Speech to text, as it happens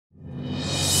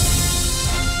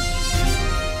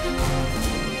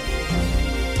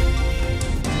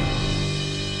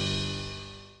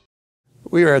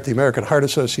We are at the American Heart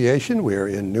Association. We are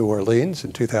in New Orleans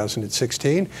in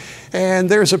 2016. And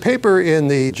there's a paper in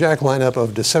the JACC lineup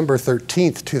of December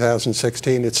 13th,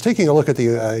 2016. It's taking a look at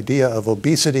the idea of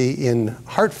obesity in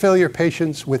heart failure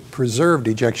patients with preserved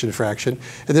ejection fraction.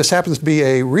 And this happens to be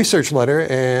a research letter.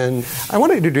 And I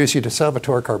want to introduce you to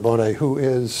Salvatore Carbone, who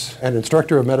is an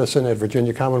instructor of medicine at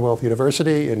Virginia Commonweal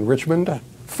University in Richmond.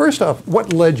 First off,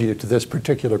 what led you to this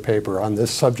particular paper on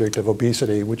this subject of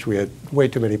obesity, which we had way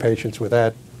too many patients with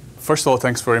that? First of all,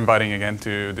 thanks for inviting again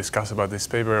to discuss about this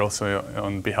paper, also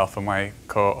on behalf of my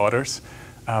co-authors.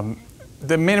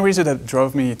 The main reason that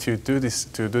drove me to do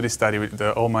this study with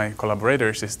all my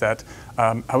collaborators is that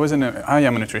I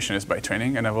am a nutritionist by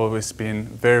training, and I've always been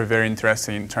very, very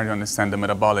interested in trying to understand the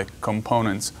metabolic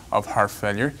components of heart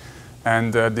failure.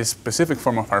 And this specific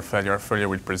form of heart failure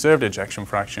with preserved ejection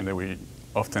fraction that we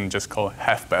often just call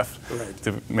HFpEF,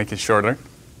 to make it shorter.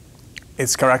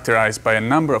 It's characterized by a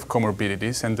number of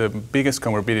comorbidities, and the biggest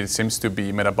comorbidity seems to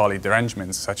be metabolic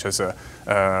derangements such as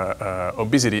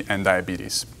obesity and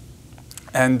diabetes.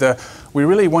 And we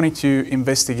really wanted to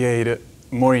investigate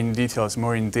more in details,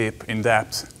 more in depth,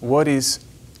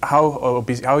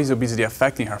 how is obesity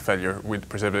affecting heart failure with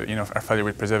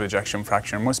preserved, ejection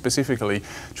fraction? More specifically,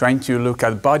 trying to look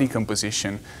at body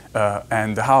composition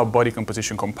and how body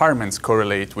composition compartments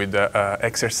correlate with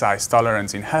exercise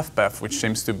tolerance in HFpEF, which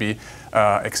seems to be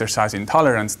exercise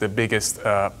intolerance, the biggest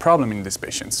problem in these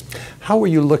patients. How were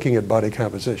you looking at body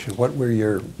composition? What were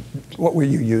you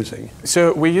using?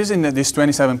 So we're using these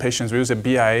 27 patients. We use a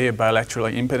BIA, a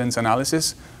bioelectrolyte impedance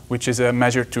analysis, which is a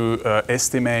measure to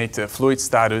estimate fluid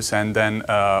status and then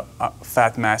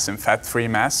fat mass and fat-free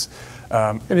mass.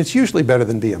 And it's usually better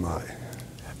than BMI.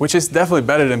 Which is definitely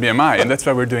better than BMI, and that's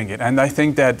why we're doing it. And I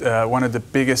think that one of the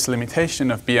biggest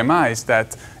limitations of BMI is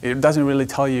that it doesn't really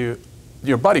tell you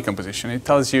your body composition. It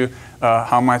tells you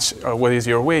what is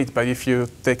your weight, but if you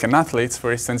take an athlete,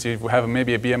 for instance, you have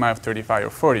maybe a BMI of 35 or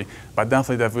 40, but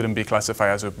definitely that wouldn't be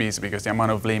classified as obese because the amount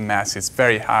of lean mass is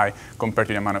very high compared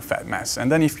to the amount of fat mass.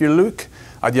 And then if you look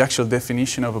at the actual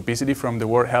definition of obesity from the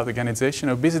World Health Organization,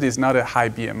 obesity is not a high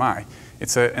BMI.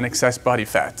 It's an excess body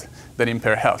fat that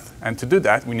impair health. And to do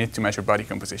that, we need to measure body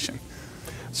composition.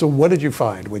 So what did you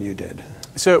find when you did?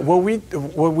 So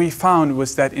what we found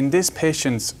was that in these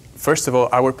patients, first of all,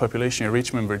 our population in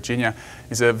Richmond, Virginia,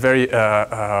 is a very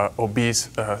obese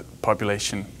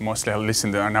population, mostly at least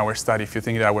in our study. If you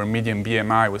think that our median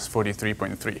BMI was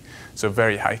 43.3, so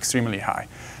very high, extremely high.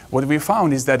 What we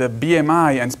found is that a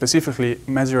BMI, and specifically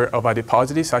measure of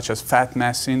adiposity, such as fat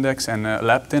mass index and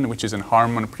leptin, which is a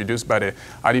hormone produced by the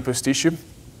adipose tissue,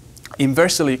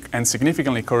 inversely and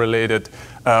significantly correlated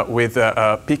with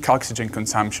peak oxygen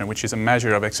consumption, which is a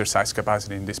measure of exercise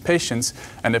capacity in these patients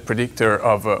and a predictor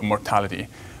of mortality.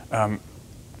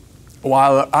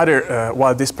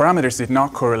 While these parameters did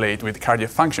not correlate with cardiac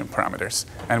function parameters,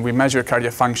 and we measure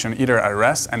cardiac function either at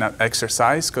rest and at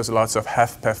exercise, because lots of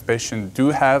HFpEF patients do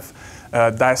have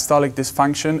diastolic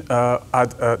dysfunction,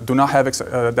 do not have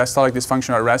diastolic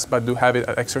dysfunction at rest, but do have it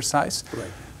at exercise. Right.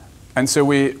 And so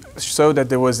we saw that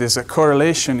there was this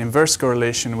inverse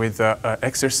correlation with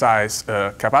exercise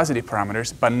capacity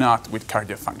parameters, but not with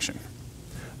cardiac function.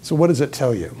 So what does it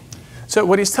tell you? So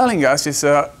what it's telling us is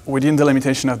within the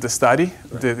limitation of the study,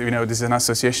 right. This is an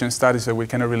association study, so we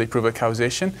cannot really prove a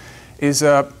causation,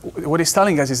 what it's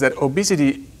telling us is that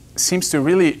obesity seems to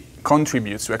really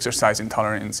contribute to exercise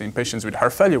intolerance in patients with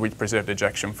heart failure with preserved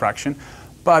ejection fraction.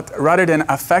 But rather than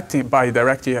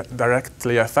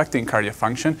directly affecting cardiac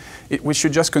function, we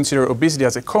should just consider obesity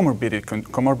as a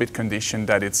comorbid condition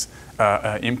that it's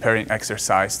impairing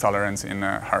exercise tolerance in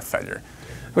heart failure.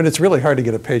 I mean, it's really hard to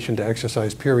get a patient to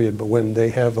exercise, period, but when they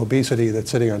have obesity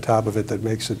that's sitting on top of it that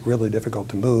makes it really difficult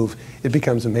to move, it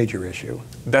becomes a major issue.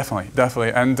 Definitely,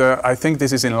 definitely. And I think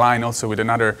this is in line also with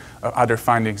other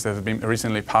findings that have been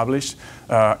recently published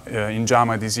in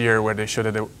JAMA this year, where they showed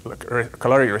that the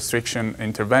caloric restriction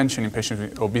intervention in patients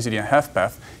with obesity and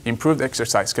HFpEF improved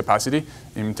exercise capacity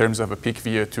in terms of a peak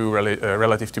VO2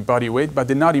 relative to body weight, but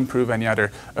did not improve any other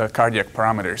cardiac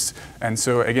parameters. And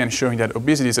so again, showing that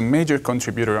obesity is a major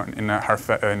contributor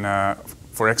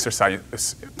for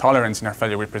exercise tolerance in heart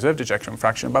failure with preserved ejection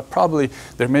fraction, but probably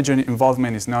their major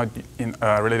involvement is not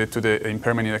related to the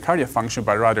impairment in the cardiac function,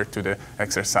 but rather to the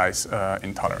exercise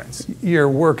intolerance. Your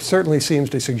work certainly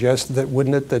seems to suggest that,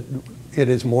 wouldn't it, that it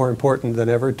is more important than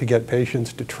ever to get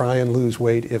patients to try and lose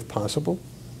weight if possible?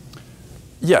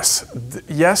 Yes.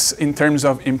 Yes, in terms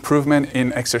of improvement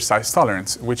in exercise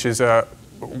tolerance, which is the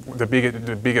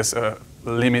biggest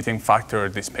limiting factor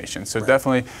of these patients. So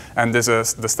definitely, and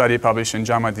there's the study published in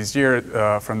JAMA this year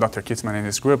from Dr. Kitzman and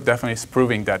his group, definitely is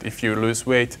proving that if you lose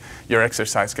weight, your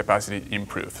exercise capacity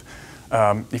improves.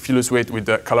 If you lose weight with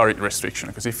the caloric restriction,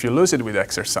 because if you lose it with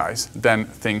exercise, then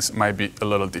things might be a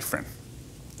little different.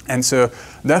 And so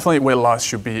definitely weight loss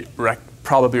should be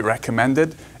probably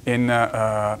recommended in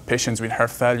patients with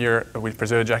heart failure with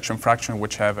preserved ejection fraction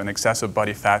which have an excessive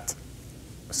body fat,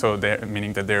 so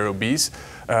meaning that they're obese.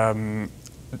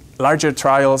 Larger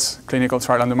trials,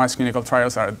 randomized clinical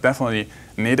trials are definitely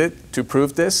needed to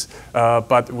prove this,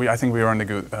 but I think we are on a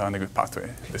good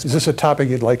pathway. Is this a topic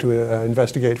you'd like to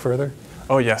investigate further?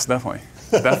 Oh yes, definitely,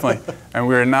 definitely. And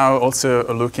we're now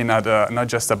also looking at not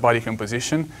just the body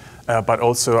composition, but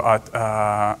also at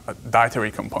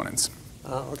dietary components.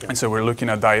 Okay. And so we're looking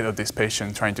at diet of this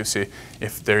patient, trying to see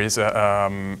if there is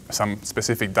some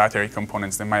specific dietary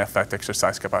components that might affect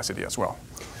exercise capacity as well.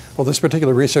 Well, this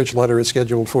particular research letter is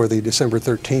scheduled for the December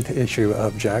 13th issue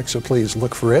of JACC, so please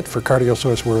look for it. For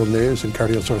CardioSource World News and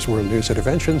CardioSource World News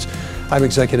Interventions, I'm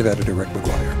Executive Editor Rick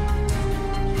McGuire.